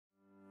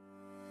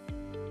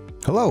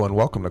Hello and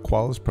welcome to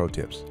Qualys Pro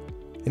Tips.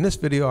 In this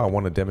video I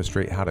want to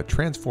demonstrate how to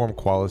transform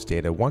Qualys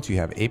data once you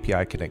have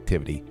API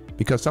connectivity,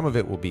 because some of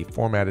it will be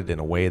formatted in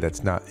a way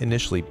that's not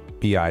initially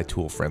BI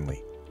tool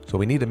friendly. So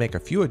we need to make a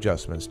few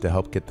adjustments to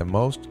help get the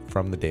most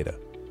from the data.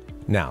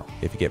 Now,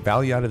 if you get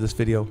value out of this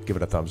video, give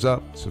it a thumbs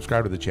up,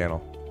 subscribe to the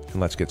channel, and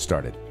let's get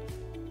started.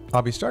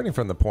 I'll be starting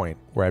from the point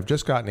where I've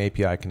just gotten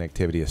API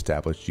connectivity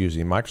established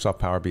using Microsoft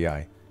Power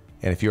BI,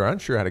 and if you're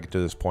unsure how to get to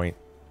this point,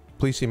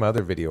 please see my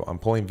other video on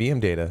pulling VM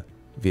data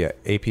via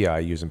API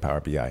using Power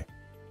BI.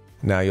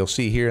 Now you'll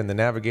see here in the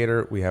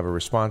navigator we have a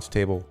response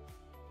table,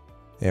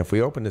 and if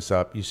we open this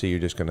up you see you're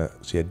just going to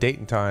see a date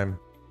and time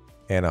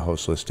and a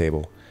host list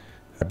table.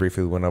 I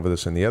briefly went over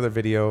this in the other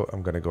video.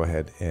 I'm going to go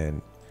ahead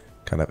and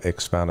kind of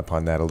expound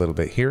upon that a little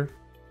bit here.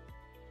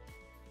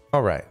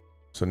 Alright,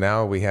 so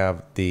now we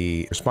have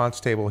the response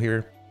table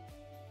here,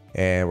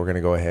 and we're going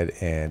to go ahead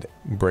and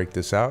break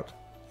this out.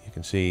 You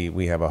can see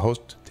we have a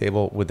host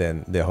table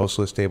within the host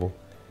list table.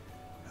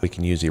 We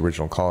can use the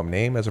original column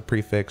name as a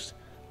prefix.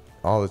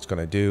 All it's going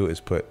to do is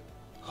put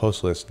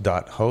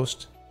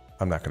hostlist.host.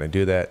 I'm not going to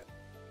do that.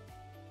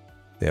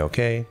 Say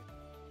OK.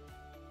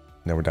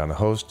 Now we're down to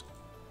host.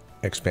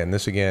 Expand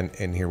this again,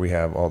 and here we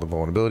have all the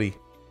vulnerability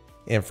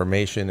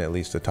information, at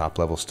least the top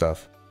level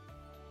stuff.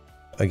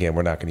 Again,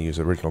 we're not going to use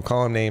the original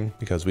column name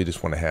because we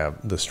just want to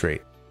have the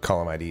straight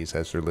column IDs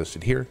as they're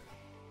listed here.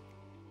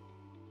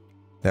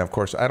 Now, of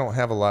course, I don't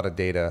have a lot of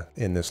data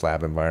in this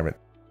lab environment,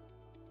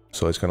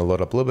 so it's going to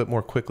load up a little bit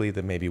more quickly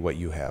than maybe what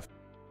you have.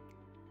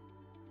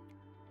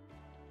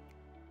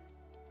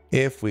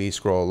 If we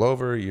scroll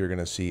over, you're going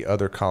to see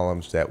other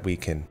columns that we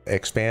can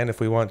expand if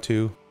we want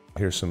to.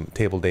 Here's some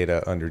table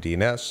data under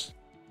DNS.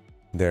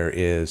 There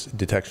is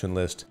detection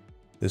list.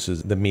 This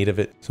is the meat of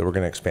it, so we're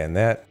going to expand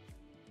that.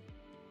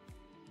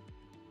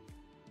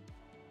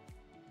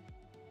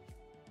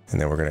 And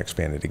then we're going to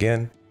expand it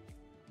again.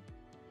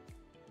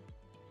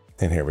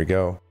 And here we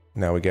go.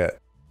 Now we get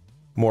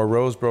more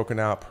rows broken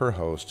out per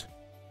host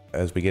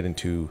as we get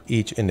into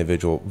each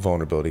individual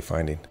vulnerability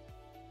finding.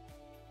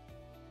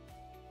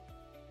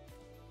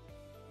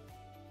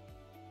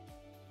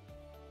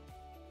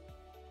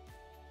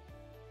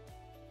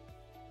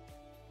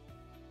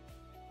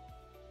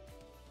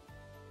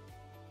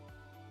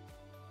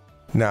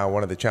 Now,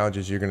 one of the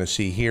challenges you're going to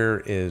see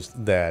here is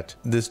that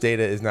this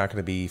data is not going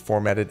to be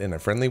formatted in a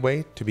friendly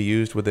way to be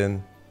used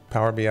within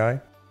Power BI.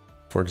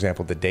 For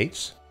example, the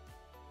dates.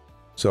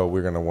 So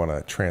we're going to want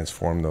to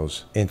transform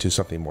those into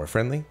something more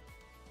friendly.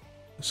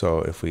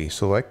 So if we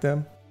select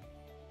them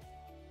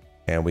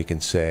and we can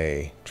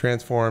say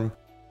transform,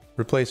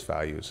 replace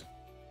values.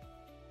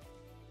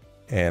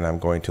 And I'm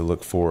going to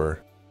look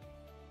for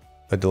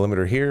a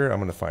delimiter here. I'm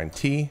going to find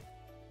T,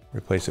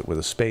 replace it with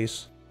a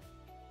space.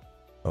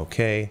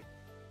 Okay.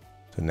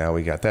 So now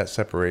we got that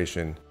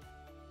separation,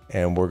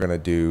 and we're going to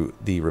do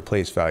the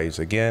replace values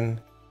again.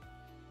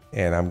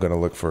 And I'm going to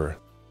look for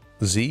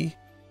Z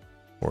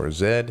or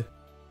Z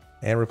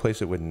and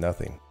replace it with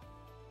nothing.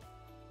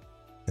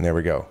 And there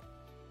we go.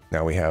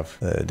 Now we have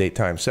the date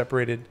time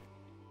separated.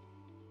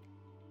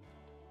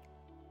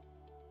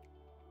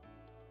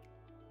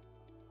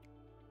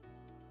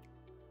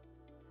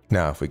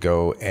 Now if we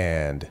go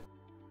and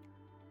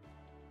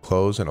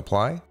close and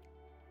apply,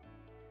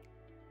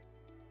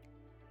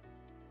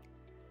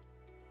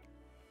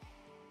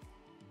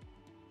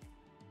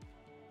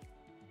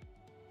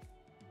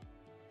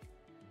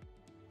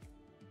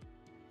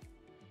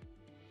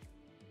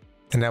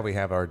 and now we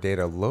have our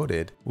data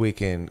loaded, we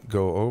can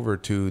go over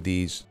to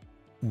these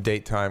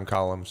date time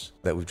columns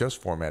that we've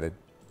just formatted.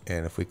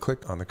 And if we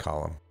click on the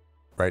column,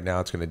 right now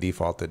it's going to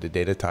default that the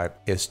data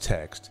type is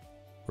text.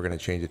 We're going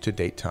to change it to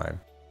date time.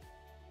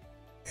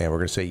 And we're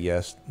going to say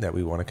yes, that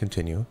we want to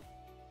continue.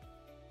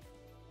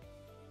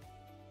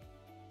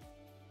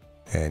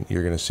 And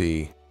you're going to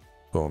see,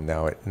 boom,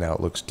 now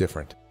it looks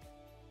different.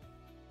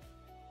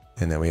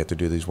 And then we have to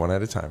do these one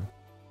at a time.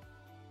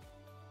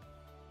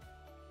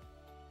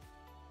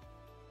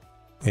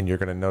 And you're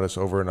going to notice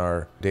over in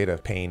our data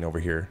pane over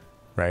here,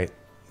 right?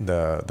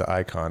 The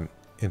icon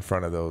in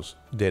front of those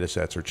data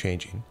sets are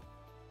changing.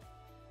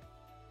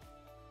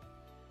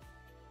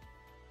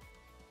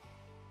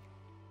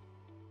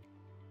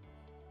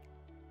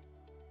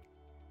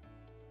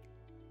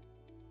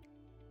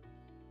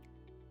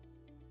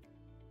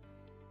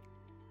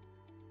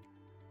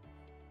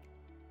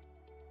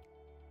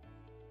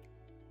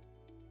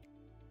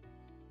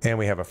 And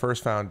we have a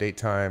first found, date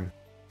time,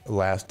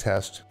 last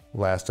test,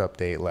 last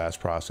update, last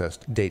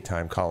processed, date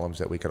time columns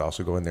that we could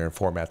also go in there and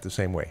format the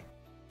same way.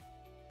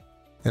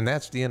 And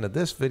that's the end of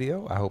this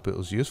video. I hope it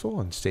was useful,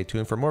 and stay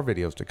tuned for more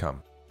videos to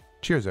come.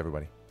 Cheers,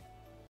 everybody.